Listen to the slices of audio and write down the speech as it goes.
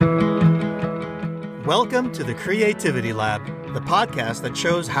Welcome to the Creativity Lab, the podcast that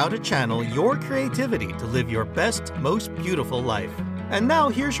shows how to channel your creativity to live your best, most beautiful life. And now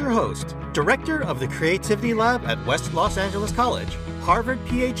here's your host, Director of the Creativity Lab at West Los Angeles College, Harvard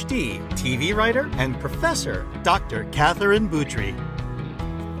PhD, TV writer, and Professor, Dr. Katherine Boutry.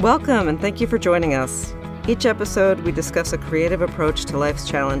 Welcome, and thank you for joining us. Each episode, we discuss a creative approach to life's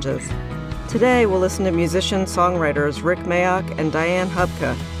challenges. Today, we'll listen to musician-songwriters Rick Mayock and Diane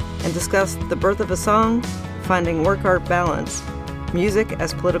Hubka and discuss the birth of a song, finding work-art balance, music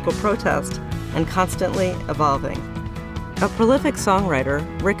as political protest, and constantly evolving. A prolific songwriter,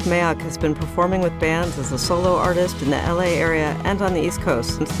 Rick Mayock has been performing with bands as a solo artist in the LA area and on the East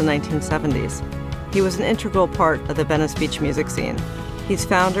Coast since the 1970s. He was an integral part of the Venice Beach music scene. He's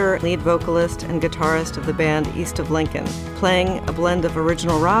founder, lead vocalist, and guitarist of the band East of Lincoln, playing a blend of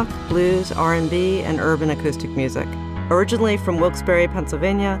original rock, blues, R&B, and urban acoustic music. Originally from Wilkes-Barre,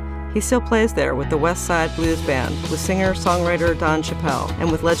 Pennsylvania, he still plays there with the West Side Blues Band, with singer-songwriter Don Shappelle,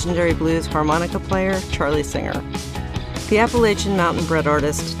 and with legendary blues harmonica player Charlie Singer. The Appalachian Mountain-bred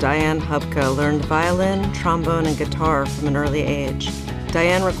artist Diane Hubka learned violin, trombone, and guitar from an early age.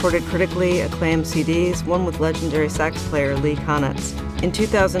 Diane recorded critically acclaimed CDs, one with legendary sax player Lee Konitz. In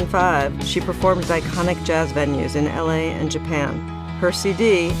 2005, she performed at iconic jazz venues in LA and Japan. Her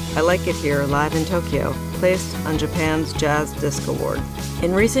CD, I Like It Here, Live in Tokyo, placed on Japan's Jazz Disc Award.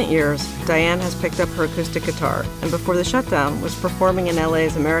 In recent years, Diane has picked up her acoustic guitar, and before the shutdown, was performing in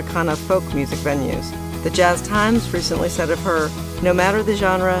LA's Americana folk music venues. The JazzTimes recently said of her, no matter the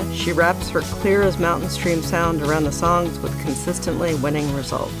genre, she wraps her clear-as-mountain stream sound around the songs with consistently winning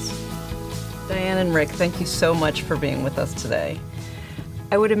results. Diane and Rick, thank you so much for being with us today.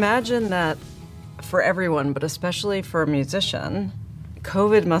 I would imagine that for everyone, but especially for a musician,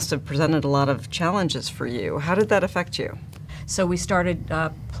 COVID must have presented a lot of challenges for you. How did that affect you? So we started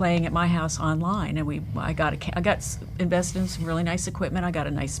playing at my house online, and I got invested in some really nice equipment. I got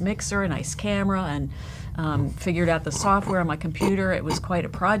a nice mixer, a nice camera, and figured out the software on my computer. It was quite a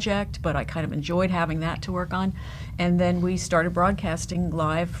project, but I kind of enjoyed having that to work on. And then we started broadcasting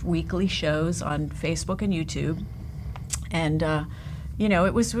live weekly shows on Facebook and YouTube, and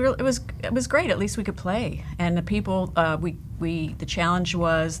it was great. At least we could play, and the people the challenge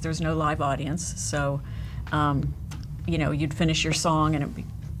was there's no live audience, so. You'd finish your song and it'd be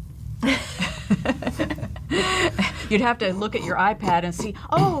you'd have to look at your iPad and see,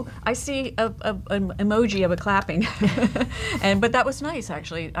 oh, I see an emoji of a clapping. But that was nice,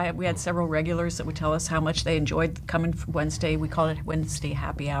 actually. We had several regulars that would tell us how much they enjoyed coming for Wednesday. We called it Wednesday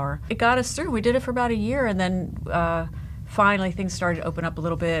Happy Hour. It got us through. We did it for about a year, and then finally things started to open up a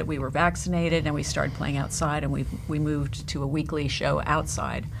little bit. We were vaccinated, and we started playing outside, and we moved to a weekly show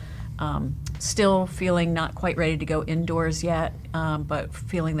outside. Still feeling not quite ready to go indoors yet, but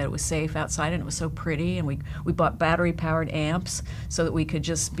feeling that it was safe outside, and it was so pretty. And we bought battery-powered amps so that we could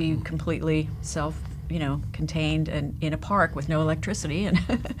just be completely contained and in a park with no electricity. And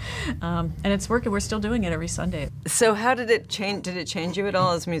and it's working. We're still doing it every Sunday. So how did it change? Did it change you at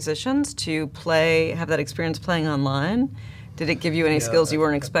all as musicians to have that experience playing online? Did it give you any skills you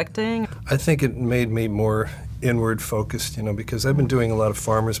weren't expecting? I think it made me more inward focused, because I've been doing a lot of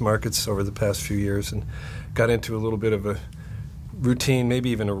farmers markets over the past few years and got into a little bit of a routine, maybe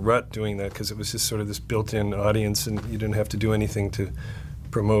even a rut doing that, because it was just sort of this built-in audience and you didn't have to do anything to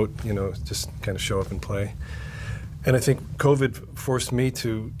promote, just kind of show up and play. And I think COVID forced me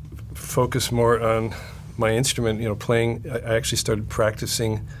to focus more on my instrument, playing. I actually started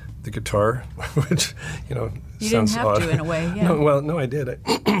practicing the guitar, which, you sounds didn't have odd. to in a way, yeah. No, I did.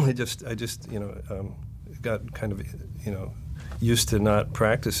 I just got kind of, used to not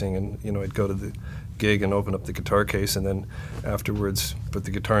practicing, and, I'd go to the gig and open up the guitar case, and then afterwards put the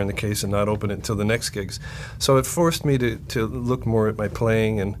guitar in the case and not open it until the next gigs. So it forced me to look more at my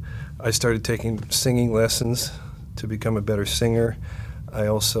playing, and I started taking singing lessons to become a better singer. I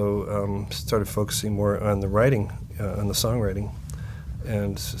also started focusing more on the writing, on the songwriting.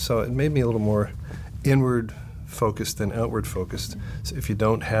 And so it made me a little more inward focused than outward focused. So if you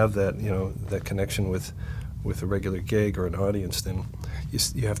don't have that, that connection with a regular gig or an audience, then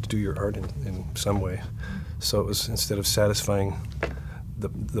you have to do your art in some way. So it was, instead of satisfying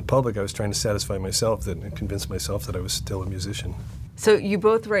the public, I was trying to satisfy myself and convince myself that I was still a musician. So you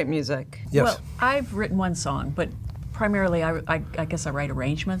both write music? Yes. Well, I've written one song, but primarily I guess I write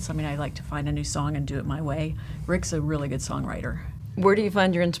arrangements. I mean, I like to find a new song and do it my way. Rick's a really good songwriter. Where do you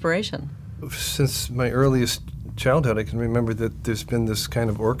find your inspiration? Since my earliest childhood, I can remember that there's been this kind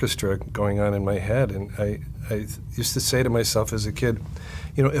of orchestra going on in my head, and I used to say to myself as a kid,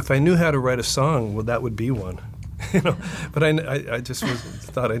 if I knew how to write a song, well, that would be one. But I just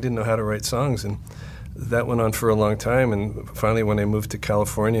thought I didn't know how to write songs, and that went on for a long time, and finally when I moved to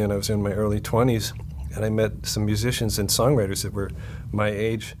California and I was in my early 20s, and I met some musicians and songwriters that were my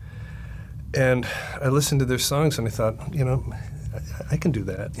age, and I listened to their songs and I thought, I can do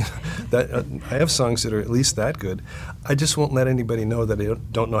that. I have songs that are at least that good. I just won't let anybody know that I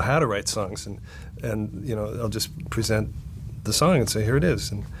don't know how to write songs, and I'll just present the song and say, here it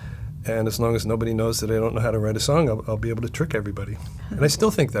is. And as long as nobody knows that I don't know how to write a song, I'll be able to trick everybody. And I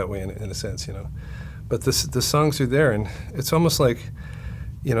still think that way in a sense, But the songs are there, and it's almost like,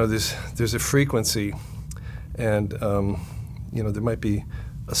 there's a frequency, and there might be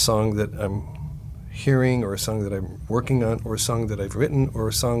a song that I'm hearing, or a song that I'm working on, or a song that I've written, or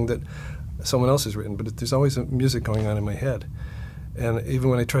a song that someone else has written, but there's always music going on in my head. And even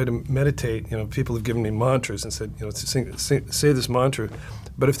when I try to meditate, people have given me mantras and said, say this mantra,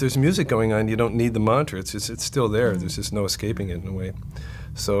 but if there's music going on, you don't need the mantra. It's still there. There's just no escaping it in a way.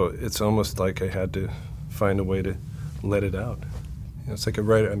 So it's almost like I had to find a way to let it out. It's like a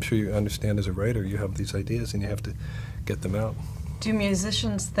writer. I'm sure you understand as a writer, you have these ideas and you have to get them out. Do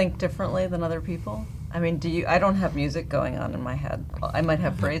musicians think differently than other people? I mean, I don't have music going on in my head. I might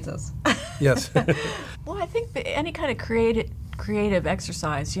have phrases. Yes. Well, I think that any kind of creative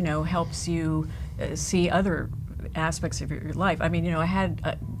exercise, helps you see other aspects of your life. I mean, I had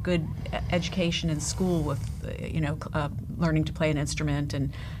a good education in school with, learning to play an instrument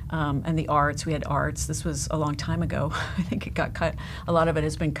and the arts. We had arts. This was a long time ago. I think it got cut. A lot of it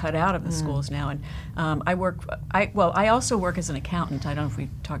has been cut out of the schools now. And I also work as an accountant. I don't know if we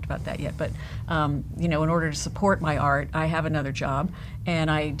talked about that yet, but in order to support my art, I have another job,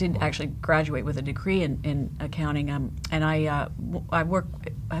 and I did actually graduate with a degree in accounting. And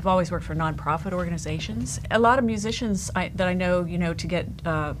I've always worked for nonprofit organizations. A lot of musicians that I know, to get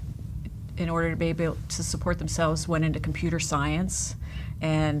in order to be able to support themselves, went into computer science.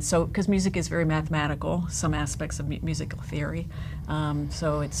 And so, because music is very mathematical, some aspects of musical theory.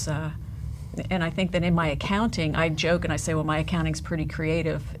 So it's, and I think that in my accounting, I joke and I say, well, my accounting's pretty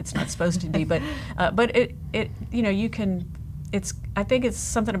creative. It's not supposed to be, but you can, I think it's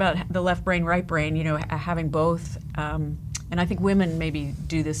something about the left brain, right brain, having both. And I think women maybe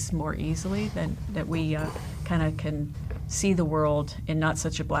do this more easily than that we kind of can see the world in not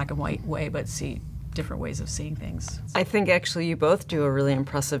such a black and white way, but see different ways of seeing things. I think actually you both do a really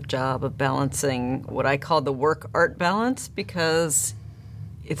impressive job of balancing what I call the work-art balance, because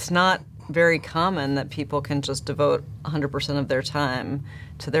it's not very common that people can just devote 100% of their time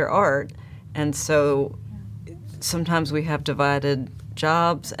to their art. And so sometimes we have divided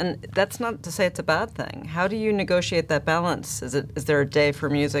jobs, and that's not to say it's a bad thing. How do you negotiate that balance? Is there a day for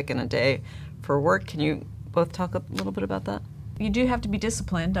music and a day for work? Can you both talk a little bit about that? You do have to be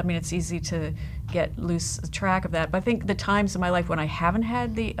disciplined. I mean, it's easy to get loose track of that. But I think the times in my life when I haven't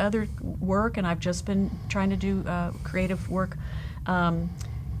had the other work and I've just been trying to do creative work,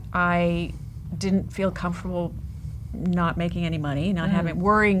 I didn't feel comfortable not making any money, not having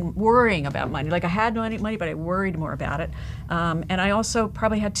worrying about money. Like I had no money, but I worried more about it. And I also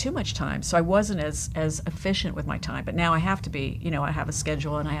probably had too much time, so I wasn't as efficient with my time. But now I have to be. I have a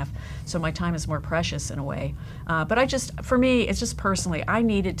schedule, and so my time is more precious in a way. But for me, it's just personally, I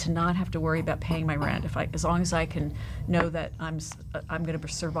needed to not have to worry about paying my rent. As long as I can know that I'm going to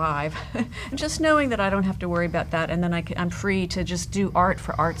survive, and just knowing that I don't have to worry about that, and then I'm free to just do art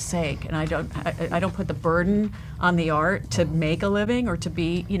for art's sake, and I don't put the burden on the art to make a living or to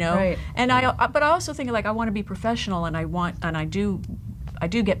be, Right. And but I also think I want to be professional, and I do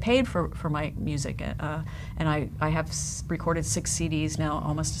get paid for my music, and I have recorded 6 CDs now,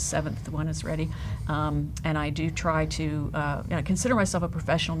 almost a 7th one is ready, and I do try to consider myself a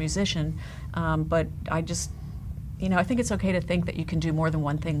professional musician, but I just, I think it's okay to think that you can do more than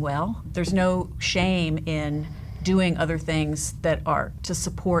one thing well. There's no shame in doing other things that are to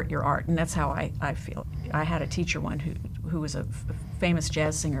support your art, and that's how I feel. I had a teacher who was a famous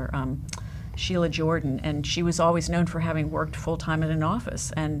jazz singer, Sheila Jordan, and she was always known for having worked full-time in an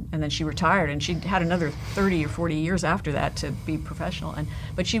office, and then she retired, and she had another 30 or 40 years after that to be professional,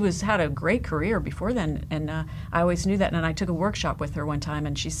 but she had a great career before then, and I always knew that. And I took a workshop with her one time,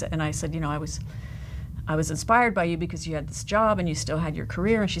 and I said, I was inspired by you because you had this job and you still had your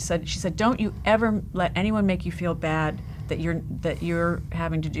career. And she said, don't you ever let anyone make you feel bad that you're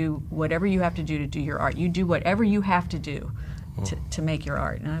having to do whatever you have to do your art. You do whatever you have to do to make your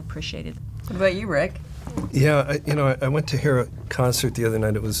art. And I appreciated it. What about you, Rick? Yeah, I went to hear a concert the other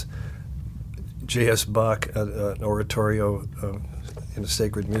night. It was J.S. Bach, an oratorio in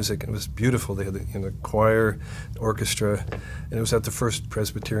sacred music. It was beautiful. They had the choir, orchestra, and it was at the First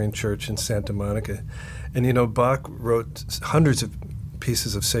Presbyterian Church in Santa Monica. And Bach wrote hundreds of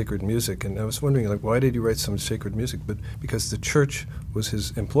pieces of sacred music, and I was wondering, like, why did he write some sacred music? But because the church was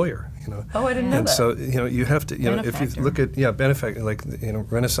his employer, you know. Oh, I didn't know and that. So, you know, you have to, you know, if you Benefactor. look at, benefactor, like, you know,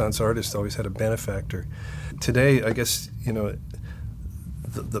 Renaissance artists always had a benefactor. Today, I guess, you know,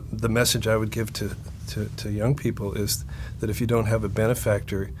 the message I would give to young people is that if you don't have a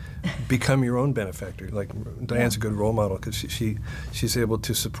benefactor, become your own benefactor. Like, Diane's a good role model because she's able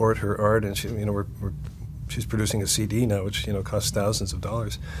to support her art, and she, you know, she's producing a CD now, which, you know, costs thousands of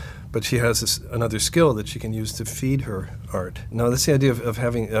dollars. But she has another skill that she can use to feed her art. Now, that's the idea of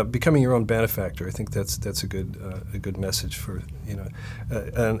having becoming your own benefactor. I think that's a good message for, you know,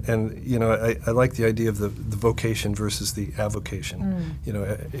 and you know, I like the idea of the vocation versus the avocation. You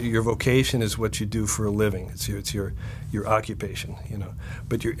know, your vocation is what you do for a living. It's your occupation. You know,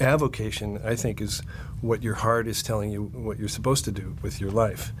 but your avocation, I think, is what your heart is telling you what you're supposed to do with your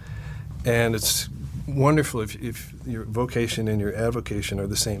life, and it's wonderful if your vocation and your avocation are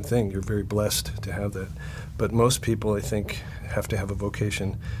the same thing. You're very blessed to have that. But most people, I think, have to have a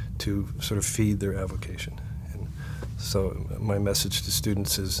vocation to sort of feed their avocation. And so my message to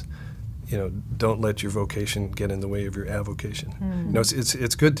students is, you know, don't let your vocation get in the way of your avocation. You know,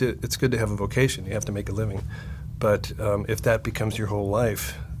 it's good to have a vocation. You have to make a living. But if that becomes your whole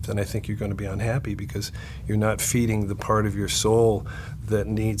life, then I think you're going to be unhappy because you're not feeding the part of your soul that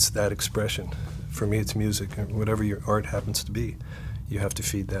needs that expression. For me, it's music, and whatever your art happens to be, you have to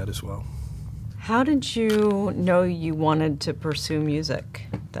feed that as well. How did you know you wanted to pursue music,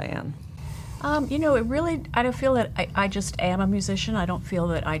 Diane? You know, I don't feel that I just am a musician. I don't feel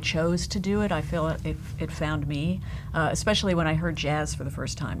that I chose to do it. I feel it found me, especially when I heard jazz for the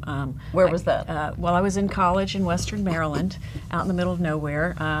first time. Where was that? Well, I was in college in Western Maryland, out in the middle of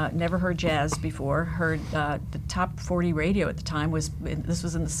nowhere. Never heard jazz before. Heard the top 40 radio at the time this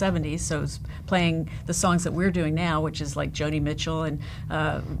was in the 70s, so it was playing the songs that we're doing now, which is like Joni Mitchell and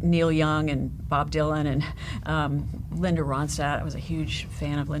Neil Young and Bob Dylan and Linda Ronstadt. I was a huge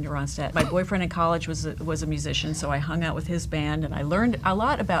fan of Linda Ronstadt. My boyfriend in college was a musician, so I hung out with his band, and I learned a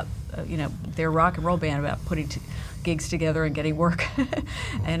lot about you know, their rock and roll band, about putting gigs together and getting work,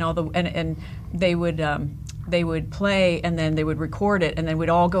 and all the and they would play, and then they would record it, and then we'd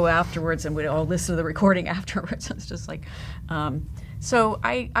all go afterwards, and we'd all listen to the recording afterwards. It's just like. So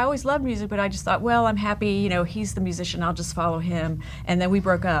I always loved music, but I just thought, well, I'm happy, you know, he's the musician, I'll just follow him. And then we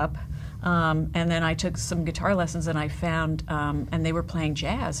broke up. And then I took some guitar lessons, and I found, and they were playing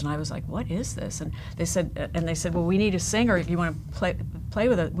jazz, and I was like, "What is this?" And they said, "Well, we need a singer. If you want to play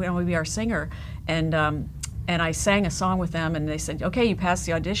with it, we want to be our singer." And I sang a song with them, and they said, "Okay, you passed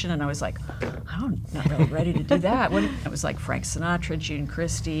the audition." And I was like, "I'm not really ready to do that." It was like Frank Sinatra, June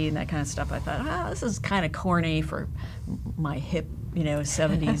Christie, and that kind of stuff. I thought, this is kind of corny for my hip, you know,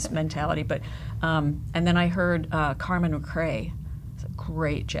 70s mentality. But and then I heard Carmen McRae.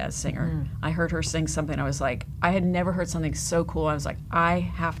 Great jazz singer. I heard her sing something. I was like, I had never heard something so cool. I was like, I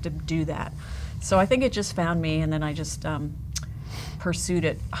have to do that. So I think it just found me, and then I just pursued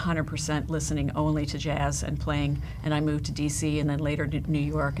it 100%, listening only to jazz and playing. And I moved to D.C. and then later to New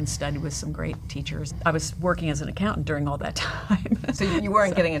York and studied with some great teachers. I was working as an accountant during all that time. So you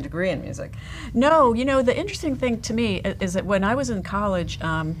weren't getting a degree in music? No, you know, the interesting thing to me is that when I was in college,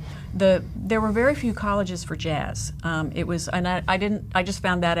 there were very few colleges for jazz. I just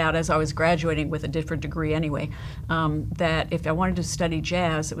found that out as I was graduating with a different degree anyway, that if I wanted to study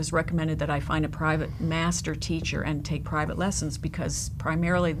jazz, it was recommended that I find a private master teacher and take private lessons, because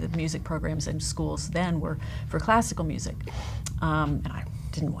primarily the music programs in schools then were for classical music. And I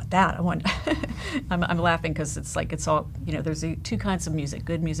didn't want that. I'm laughing because it's like, it's all, you know, there's two kinds of music,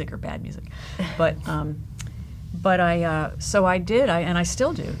 good music or bad music. But so I did, and I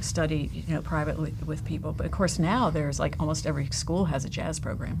still do study, you know, privately with people. But of course now there's like almost every school has a jazz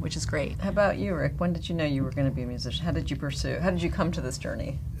program, which is great. How about you, Rick? When did you know you were going to be a musician? How did you come to this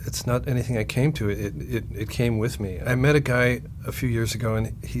journey? It's not anything I came to. It came with me. I met a guy a few years ago,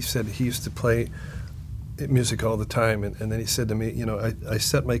 and he said he used to play music all the time. And then he said to me, you know, I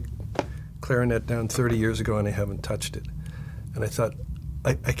set my clarinet down 30 years ago and I haven't touched it. And I thought,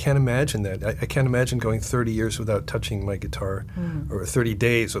 I can't imagine that. I can't imagine going 30 years without touching my guitar, or 30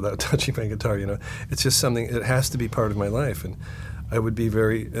 days without touching my guitar, you know. It's just something, it has to be part of my life. And I would be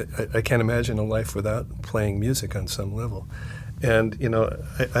I can't imagine a life without playing music on some level. And, you know,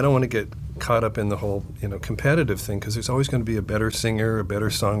 I don't want to get caught up in the whole, you know, competitive thing, because there's always going to be a better singer, a better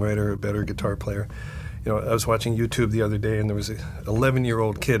songwriter, a better guitar player. You know, I was watching YouTube the other day, and there was an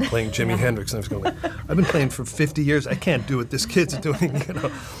 11-year-old kid playing Jimi Hendrix, and I was going, I've been playing for 50 years. I can't do what this kid's doing, you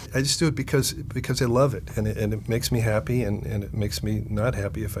know. I just do it because I love it, and it makes me happy, and it makes me not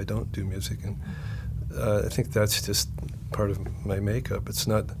happy if I don't do music. And I think that's just part of my makeup. It's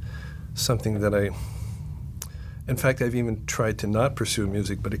not something that in fact, I've even tried to not pursue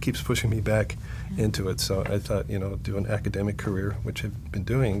music, but it keeps pushing me back into it. So I thought, do an academic career, which I've been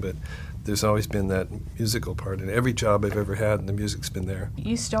doing, but there's always been that musical part. And every job I've ever had, the music's been there.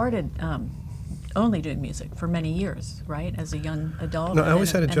 You started only doing music for many years, right, as a young adult? No, I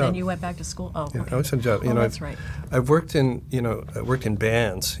always had a job. And then you went back to school? Oh, yeah, okay. I always had a job. That's right. I've worked in, I worked in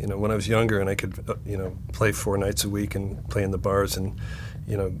bands, when I was younger, and I could, play 4 nights a week and play in the bars and,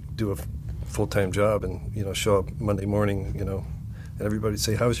 do a full-time job and, show up Monday morning, and everybody'd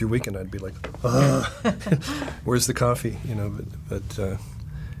say, "How was your weekend?" I'd be like, "Where's the coffee?" But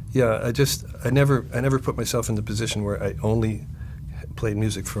yeah, I never put myself in the position where I only played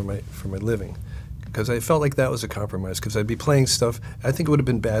music for my living, because I felt like that was a compromise, because I'd be playing stuff. I think it would have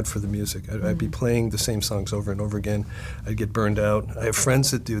been bad for the music. I'd be playing the same songs over and over again. I'd get burned out. I have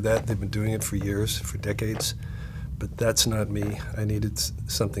friends that do that. They've been doing it for years, for decades, but that's not me. I needed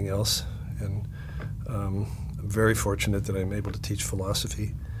something else. And I'm very fortunate that I'm able to teach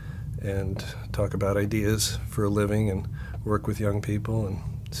philosophy and talk about ideas for a living and work with young people and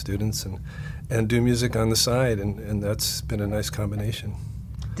students and do music on the side, and that's been a nice combination.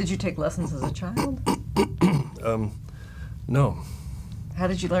 Did you take lessons as a child? No. How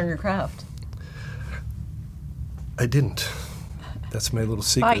did you learn your craft? I didn't. That's my little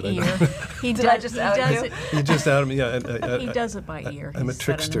secret. By ear. He Did I just out you? You just outed me. Yeah, he does it by ear. I'm a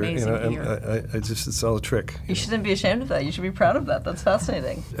trickster. It's all a trick. You shouldn't be ashamed of that. You should be proud of that. That's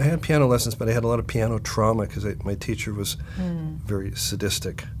fascinating. I had piano lessons, but I had a lot of piano trauma because my teacher was very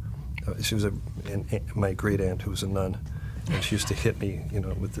sadistic. She was my great aunt, who was a nun, and she used to hit me,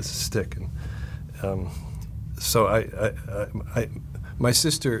 with this stick. And so my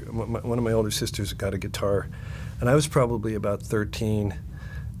sister, one of my older sisters, got a guitar. And I was probably about 13,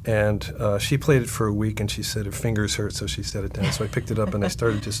 and she played it for a week, and she said her fingers hurt, so she set it down. So I picked it up, and I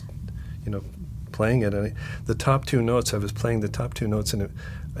started just, playing it. And the top 2 notes, I was playing the top 2 notes, and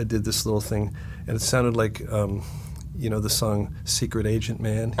I did this little thing, and it sounded like, the song "Secret Agent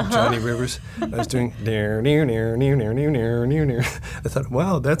Man," Johnny Rivers. I was doing near, near, near, near, near, near, near, near, near. I thought,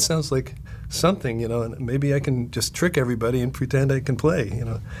 wow, that sounds like something, and maybe I can just trick everybody and pretend I can play,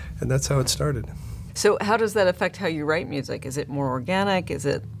 and that's how it started. So how does that affect how you write music? Is it more organic?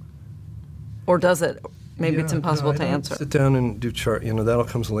 Or does it? Maybe it's impossible to answer. Sit down and do chart. That all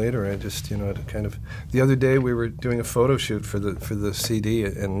comes later. I just, kind of. The other day we were doing a photo shoot for the CD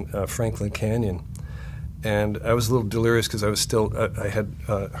in Franklin Canyon, and I was a little delirious because I had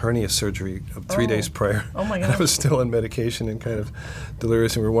hernia surgery 3 days prior. Oh my God! And I was still on medication and kind of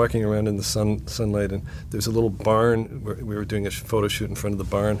delirious. And we were walking around in the sunlight, and there's a little barn where we were doing a photo shoot in front of the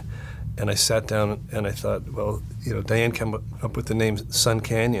barn. And I sat down and I thought, well, Diane came up with the name Sun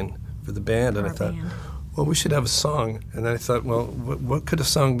Canyon for the band, and I thought, well, we should have a song. And then I thought, well, what could a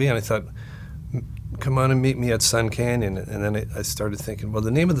song be? And I thought, come on and meet me at Sun Canyon. And then I started thinking, well,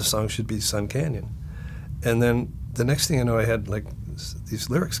 the name of the song should be Sun Canyon. And then the next thing I know, I had like these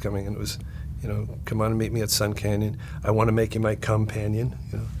lyrics coming, and it was, come on and meet me at Sun Canyon. I want to make you my companion.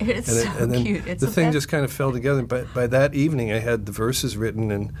 It's so cute. It's the thing just kind of fell together. But by that evening, I had the verses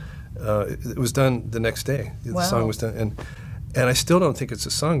written, and it was done the next day. Wow. The song was done, and I still don't think it's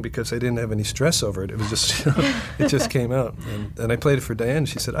a song because I didn't have any stress over it. It was just, it just came out. And I played it for Diane.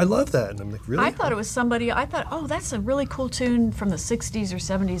 She said, "I love that." And I'm like, "Really?" I thought it was somebody. I thought, oh, that's a really cool tune from the '60s or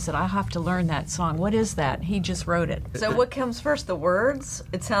 '70s that I have to learn that song. What is that? He just wrote it. So what comes first? The words?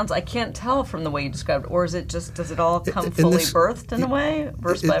 It sounds. I can't tell from the way you described it. Or is it just? Does it all come fully birthed in a way,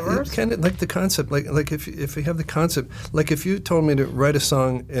 verse by verse? Kind of like the concept. Like if you have the concept. Like if you told me to write a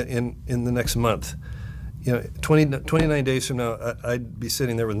song in the next month. 29 days from now, I'd be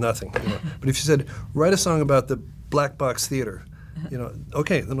sitting there with nothing. But if you said, write a song about the Black Box Theater,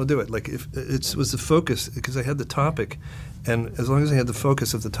 okay, then we'll do it. Like if it was the focus, because I had the topic, and as long as I had the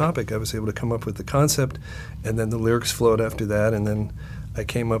focus of the topic, I was able to come up with the concept, and then the lyrics flowed after that, and then I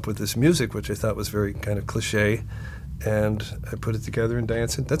came up with this music, which I thought was very kind of cliche, and I put it together, and Diane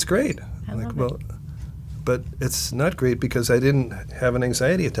said, "That's great." I love it. But it's not great because I didn't have an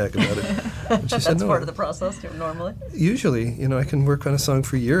anxiety attack about it. And she said, That's no. part of the process normally. Usually, I can work on a song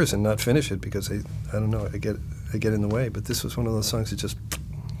for years and not finish it because I don't know, I get in the way. But this was one of those songs that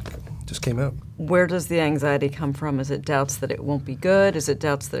just came out. Where does the anxiety come from? Is it doubts that it won't be good? Is it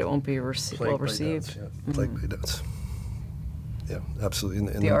doubts that it won't be well received? Plagued by doubts. Yeah,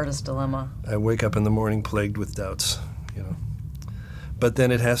 absolutely. The artist's dilemma. I wake up in the morning plagued with doubts, But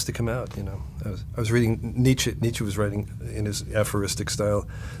then it has to come out, I was reading Nietzsche. Nietzsche was writing in his aphoristic style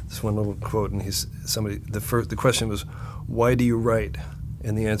this one little quote, and the question was, "Why do you write?"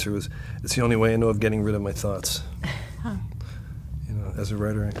 And the answer was, "It's the only way I know of getting rid of my thoughts." Huh. as a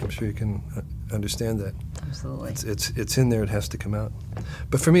writer, I'm sure you can understand that. Absolutely. It's in there. It has to come out.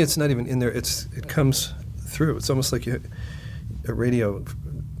 But for me, it's not even in there. It comes through. It's almost like a radio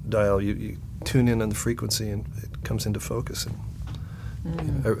dial. You tune in on the frequency, and it comes into focus.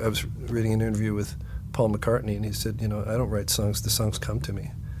 And I was reading an interview with Paul McCartney, and he said, I don't write songs. The songs come to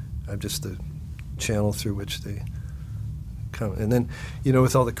me. I'm just the channel through which they come. And then,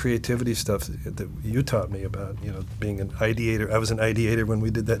 with all the creativity stuff that you taught me about, being an ideator. I was an ideator when we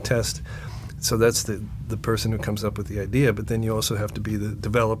did that test. So that's the person who comes up with the idea, but then you also have to be the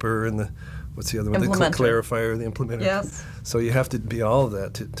developer and what's the other one? The clarifier, the implementer. Yes. So you have to be all of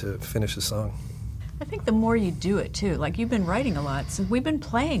that to finish a song. I think the more you do it too, like you've been writing a lot, so we've been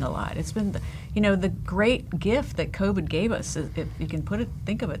playing a lot. It's been, the great gift that COVID gave us, if you can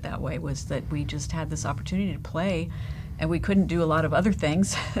think of it that way, was that we just had this opportunity to play, and we couldn't do a lot of other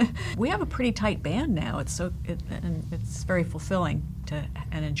things. We have a pretty tight band now. And it's very fulfilling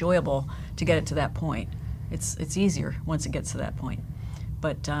and enjoyable to get it to that point. It's easier once it gets to that point.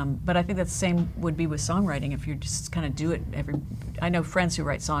 But I think that the same would be with songwriting. If you just kind of do it I know friends who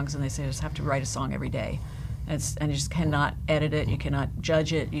write songs and they say I just have to write a song every day, and you just cannot edit it, you cannot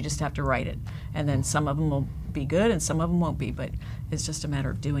judge it, you just have to write it. And then some of them will be good and some of them won't be, but it's just a matter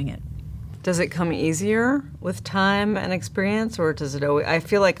of doing it. Does it come easier with time and experience, or does it always? I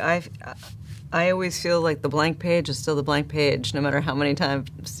feel like I always feel like the blank page is still the blank page, no matter how many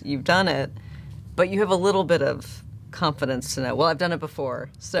times you've done it. But you have a little bit of confidence to know, well, I've done it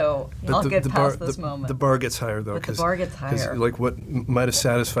before, so I'll get past this moment. The bar gets higher, though. But the bar gets higher. Because like what might have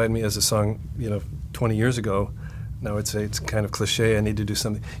satisfied me as a song, 20 years ago, now I'd say it's kind of cliche. I need to do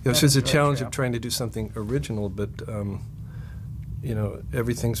something. It's just a challenge of trying to do something original, but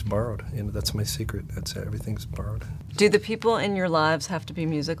everything's borrowed. That's my secret. That's it. Everything's borrowed. Do the people in your lives have to be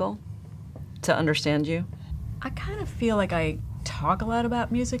musical to understand you? I kind of feel like I talk a lot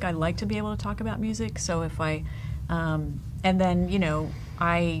about music. I like to be able to talk about music. So if I, and then,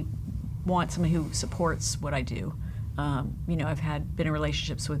 I want someone who supports what I do. I've been in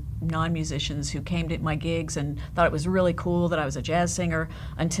relationships with non-musicians who came to my gigs and thought it was really cool that I was a jazz singer,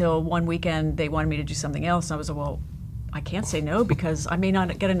 until one weekend they wanted me to do something else. And I was like, well, I can't say no because I may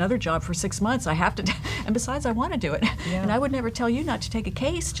not get another job for 6 months. I have to, and besides, I want to do it. Yeah. And I would never tell you not to take a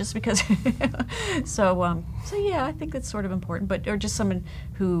case just because. So yeah, I think that's sort of important. Or just someone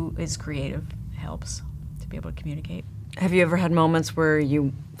who is creative helps to be able to communicate. Have you ever had moments where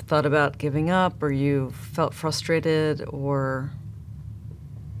you thought about giving up, or you felt frustrated, or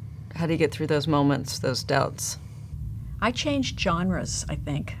how do you get through those moments, those doubts? I changed genres, I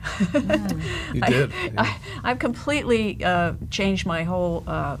think. You did. I've completely changed my whole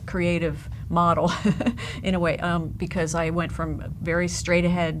creative model in a way, because I went from a very straight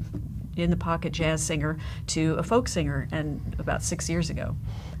ahead, in the pocket jazz singer to a folk singer, and about 6 years ago.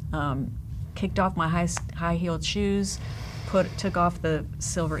 Kicked off my high-heeled shoes, took off the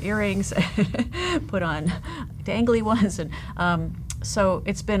silver earrings, put on dangly ones, and so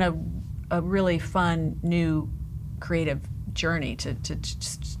it's been a really fun new creative journey to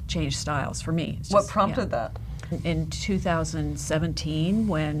change styles for me. What prompted that? In 2017,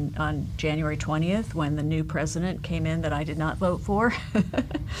 when on January 20th, when the new president came in that I did not vote for,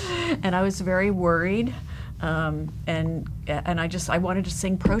 and I was very worried, and I wanted to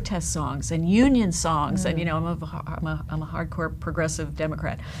sing protest songs and union songs, and I'm a hardcore progressive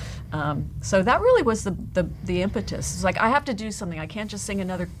Democrat, so that really was the impetus. It's like, I have to do something. I can't just sing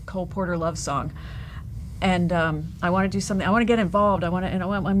another Cole Porter love song. And I want to do something. I want to get involved. I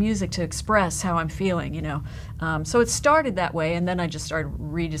want my music to express how I'm feeling, So it started that way, and then I just started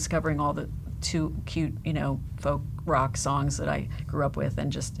rediscovering all the too cute, folk rock songs that I grew up with,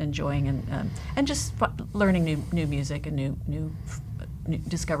 and just enjoying and just learning new music and new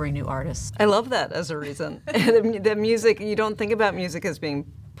discovering new artists. I love that as a reason. The music, you don't think about music as being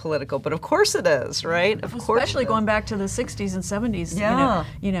political, but of course it is, right? Of course, especially going back to the 60s and 70s. Yeah.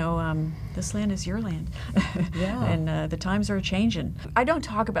 This land is your land. Yeah. And the times are changing. I don't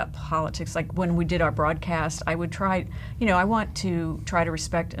talk about politics. Like when we did our broadcast, I would try, I want to try to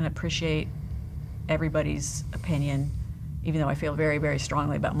respect and appreciate everybody's opinion, even though I feel very, very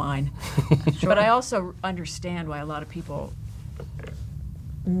strongly about mine. Sure. But I also understand why a lot of people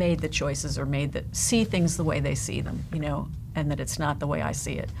made the choices, or see things the way they see them, and that it's not the way I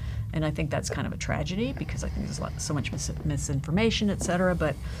see it. And I think that's kind of a tragedy, because I think there's so much misinformation, et cetera.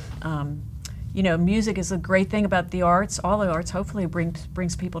 But, music is a great thing about the arts. All the arts hopefully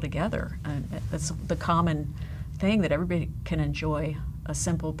brings people together. And that's the common thing, that everybody can enjoy a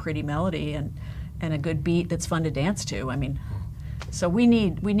simple, pretty melody and a good beat that's fun to dance to. I mean, so we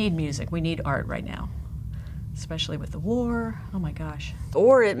need music. We need art right now. especially with the war. Oh my gosh.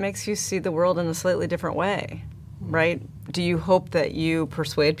 Or it makes you see the world in a slightly different way, right? Do you hope that you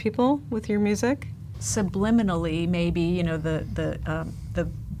persuade people with your music? Subliminally, maybe, you know, the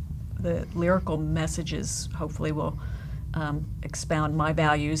lyrical messages hopefully will expound my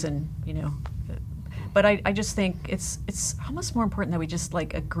values, and, you know, but I just think it's almost more important that we just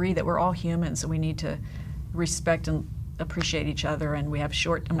like agree that we're all humans and we need to respect and appreciate each other, and we have a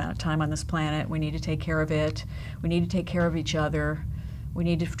short amount of time on this planet. We need to take care of it. We need to take care of each other. We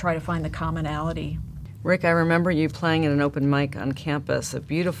need to try to find the commonality. Rick, I remember you playing at an open mic on campus, a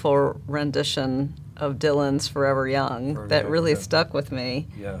beautiful rendition of Dylan's Forever Young that really stuck with me.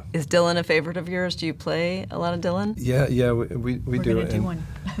 Yeah. Is Dylan a favorite of yours? Do you play a lot of Dylan? Yeah, we We're do. We're going to do one.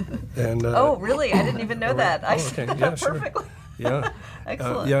 And, oh, really? I didn't even know that. Okay. Yeah, sure. Perfectly. Yeah.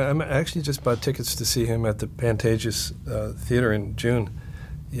 Excellent. Yeah, I actually just bought tickets to see him at the Pantages Theater in June.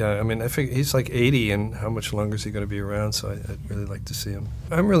 Yeah, I mean, I figure he's like 80, and how much longer is he going to be around? So I'd really like to see him.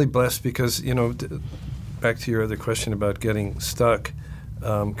 I'm really blessed because, you know, back to your other question about getting stuck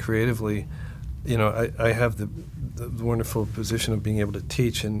creatively, you know, I have the wonderful position of being able to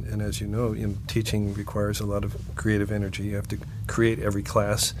teach, and as you know, teaching requires a lot of creative energy. You have to create every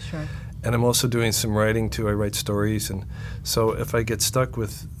class. Sure. And I'm also doing some writing too. I write stories, and so if I get stuck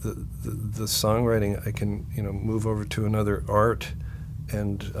with the songwriting, I can, you know, move over to another art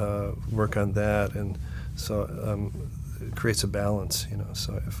and work on that, and so it creates a balance, you know.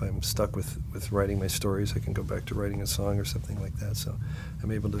 So if I'm stuck with writing my stories, I can go back to writing a song or something like that. So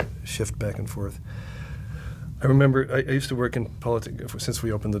I'm able to shift back and forth. I remember I used to work in politics, since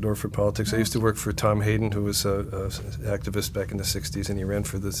we opened the door for politics. I used to work for Tom Hayden, who was an activist back in the 60s, and he ran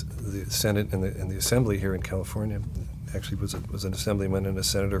for the Senate and the Assembly here in California. Actually was an assemblyman and a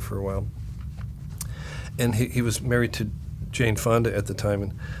senator for a while. And he was married to Jane Fonda at the time,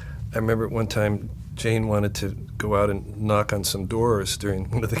 and I remember one time Jane wanted to go out and knock on some doors during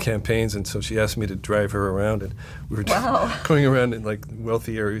one of the campaigns, and so she asked me to drive her around, and we were going around in like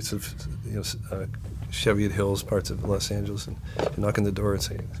wealthy areas of, you know, Cheviot Hills, parts of Los Angeles, and knock on the door and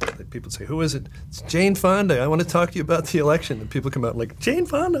say, people say, "Who is it?" "It's Jane Fonda. I want to talk to you about the election." And people come out like, "Jane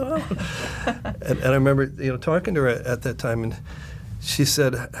Fonda." Oh. and I remember, you know, talking to her at that time, and she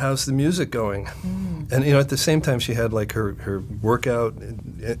said, "How's the music going?" And, you know, at the same time, she had like her workout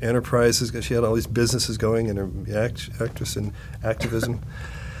enterprises. She had all these businesses going, and her actress and activism.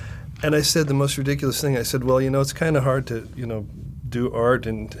 And I said the most ridiculous thing. I said, "Well, you know, it's kind of hard to, you know, do art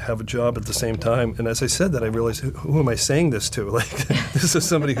and have a job at the same time." And as I said that, I realized, who am I saying this to? Like, this is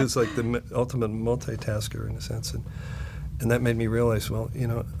somebody who's like the ultimate multitasker in a sense. And that made me realize, well, you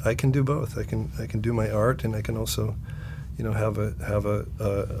know, I can do both. I can do my art, and I can also, you know, have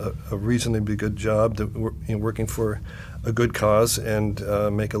a reasonably good job, you know, working for a good cause, and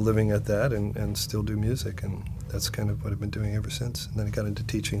make a living at that, and still do music. And that's kind of what I've been doing ever since. And then I got into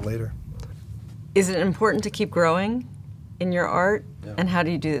teaching later. Is it important to keep growing in your art? Yeah. And how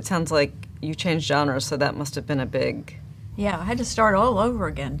do you do that? It sounds like you changed genres, so that must have been a big... Yeah, I had to start all over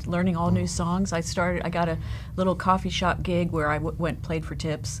again, learning all new songs. I got a little coffee shop gig where I played for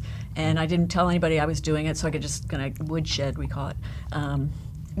tips, and I didn't tell anybody I was doing it, so I could just kind of woodshed, we call it.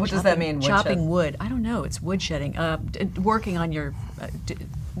 What does that mean, woodshed? Chopping wood. I don't know. It's woodshedding. Working on your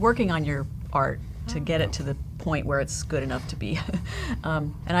art to get it to the point where it's good enough to be.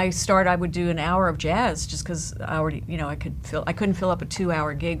 And I would do an hour of jazz just because I already, you know, I couldn't fill up a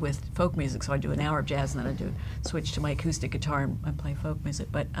 2-hour gig with folk music, so I'd do an hour of jazz, and then I'd switch to my acoustic guitar and play folk music.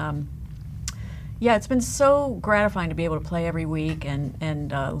 But yeah, it's been so gratifying to be able to play every week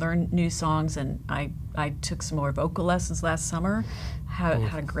and learn new songs. And I took some more vocal lessons last summer.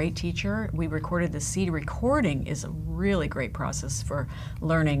 Had a great teacher. We recorded the CD. Recording is a really great process for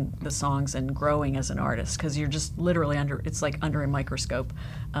learning the songs and growing as an artist, because you're just literally it's like under a microscope,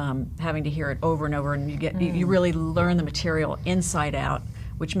 having to hear it over and over, and you really learn the material inside out,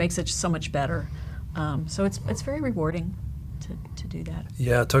 which makes it so much better. So it's very rewarding to do that.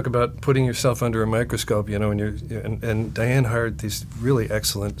 Yeah, talk about putting yourself under a microscope, you know, and Diane hired these really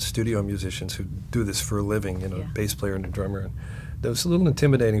excellent studio musicians who do this for a living, you know, bass player and a drummer. And it was a little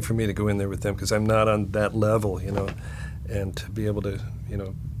intimidating for me to go in there with them because I'm not on that level, you know, and to be able to, you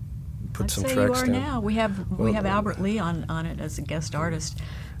know, put some tracks down. You are now. We have Albert Lee on it as a guest artist,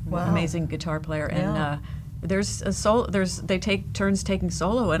 amazing guitar player, and there's a solo. They take turns taking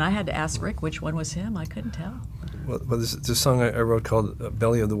solo, and I had to ask Rick which one was him. I couldn't tell. Well, there's a song I wrote called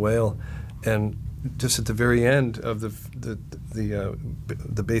 "Belly of the Whale," and just at the very end of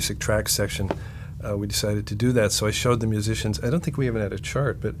the basic track section, we decided to do that. So I showed the musicians. I don't think we even had a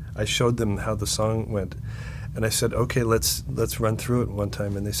chart, but I showed them how the song went, And I said, okay, let's run through it one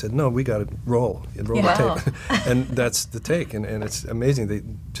time. And they said, no, we got to roll the tape. And that's the take. And it's amazing. They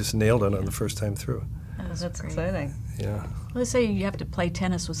just nailed it on the first time through. That's exciting. Yeah. Well, let's say you have to play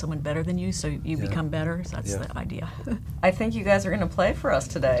tennis with someone better than you, so you become better. So that's the idea. I think you guys are going to play for us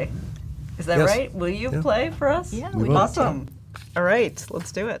today. Is that right? Will you play for us? Yeah, we will. Awesome. All right,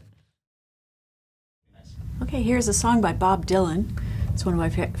 let's do it. Okay, here's a song by Bob Dylan. It's one of my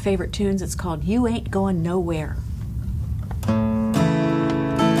favorite tunes. It's called You Ain't Going Nowhere.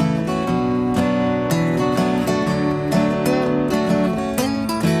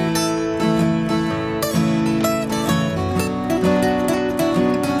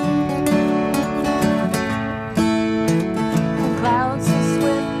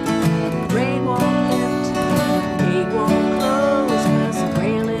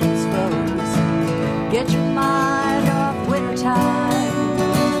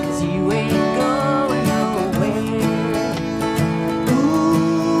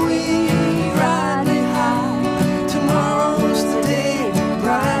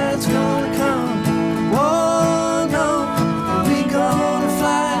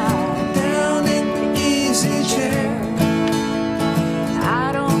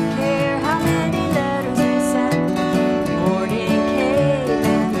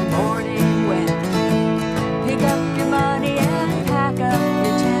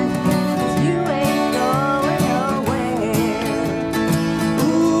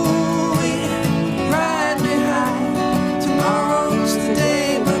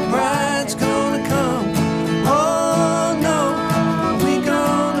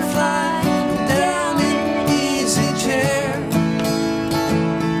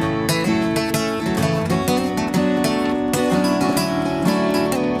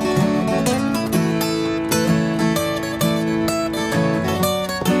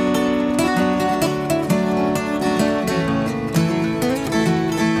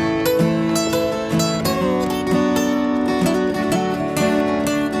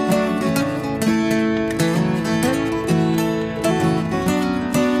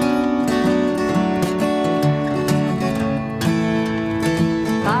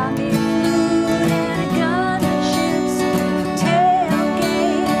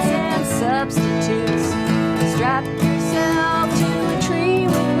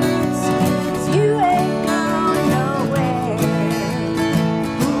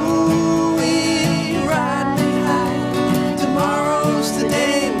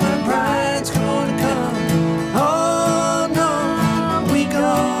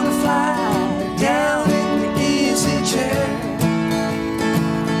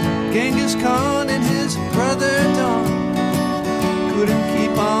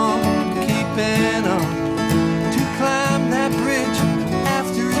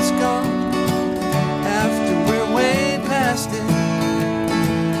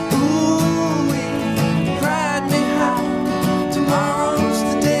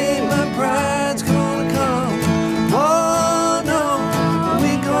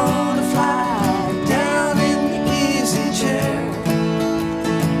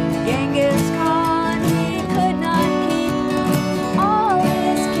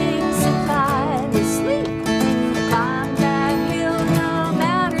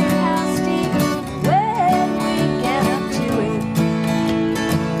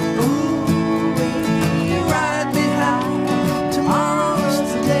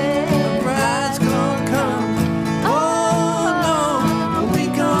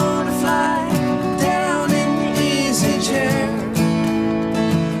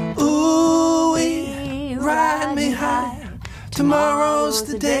 Tomorrow's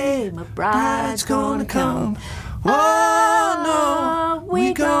the day my bride's gonna come. Oh no,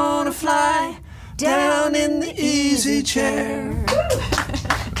 we gonna fly down in the easy chair. All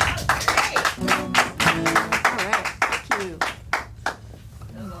right, thank you.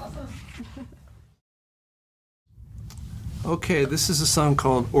 That was awesome. Okay, this is a song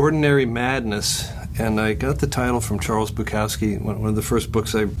called Ordinary Madness, and I got the title from Charles Bukowski. One of the first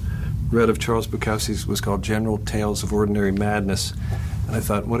books I read of Charles Bukowski's was called General Tales of Ordinary Madness, and I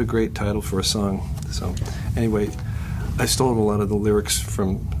thought, what a great title for a song. So anyway, I stole a lot of the lyrics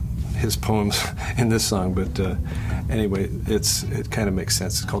from his poems in this song, but anyway, it kind of makes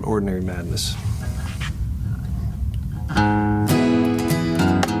sense. It's called Ordinary Madness.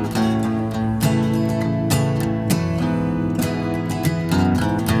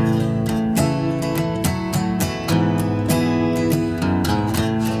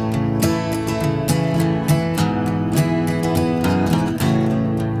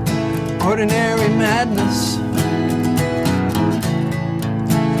 Ordinary madness,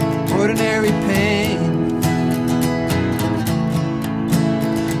 ordinary pain,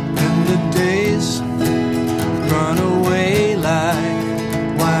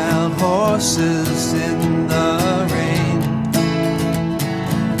 horses in the rain.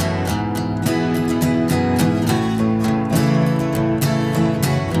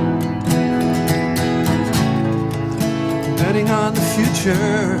 Betting on the future,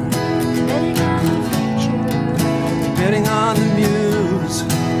 Betting on the future, betting on the muse.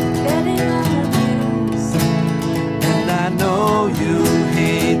 betting on the news. And I know you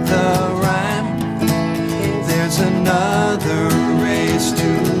hate the rhyme. There's another race to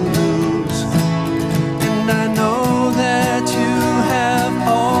lose. And I know that you have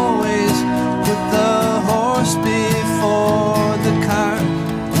always put the horse before the cart.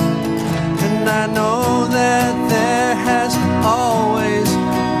 And I know that there has always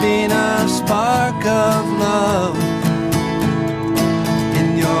been a spark of love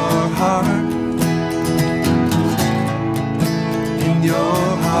in your heart. In your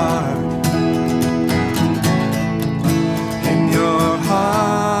heart. In your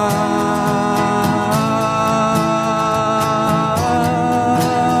heart.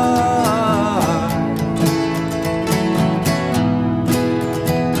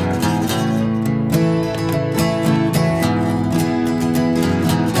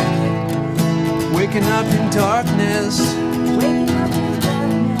 Waking up in darkness, Waking up in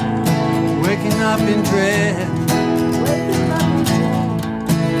darkness, waking up in dread, waking up in dread.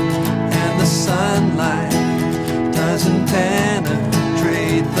 and the sunlight doesn't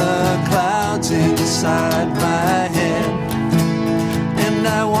penetrate the clouds inside my head. And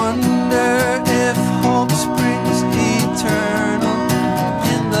I wonder if hope springs eternal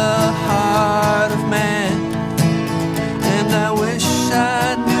in the heart of man. And I wish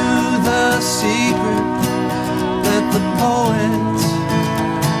I knew the secret that the poets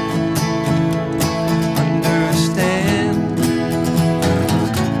understand.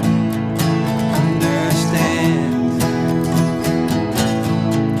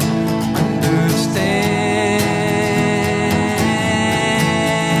 Understand.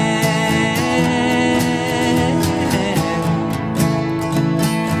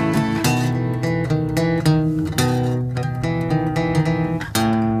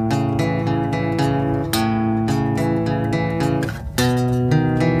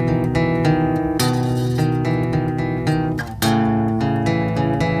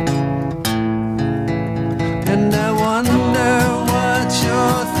 And I wonder what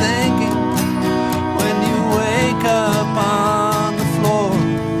you're thinking when you wake up on the floor.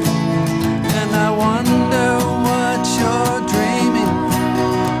 And I wonder what you're dreaming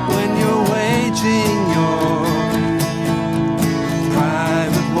when you're waging your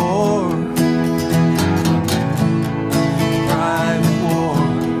private war. Private war.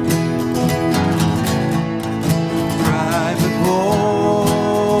 Private war.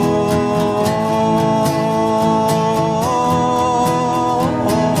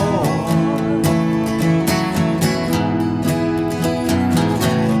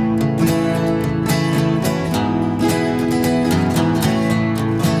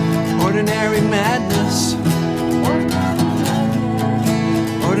 Ordinary madness,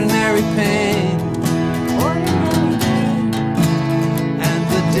 ordinary pain, and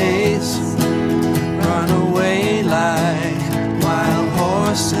the days run away like wild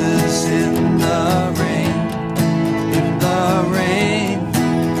horses in the rain, in the rain,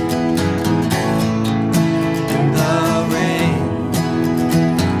 in the rain,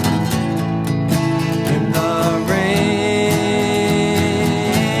 in the rain.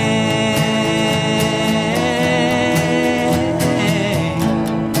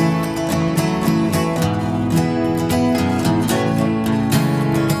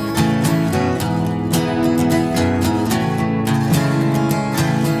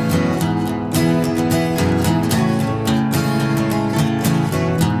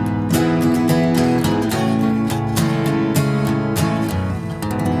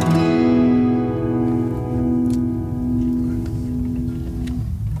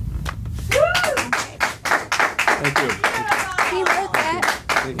 Thank you. He wrote that.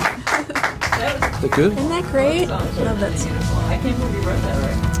 Is that good? Isn't that great? No, that's I can't believe you wrote that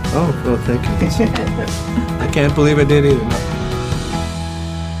right. Oh, well, thank you. I can't believe I did either. No.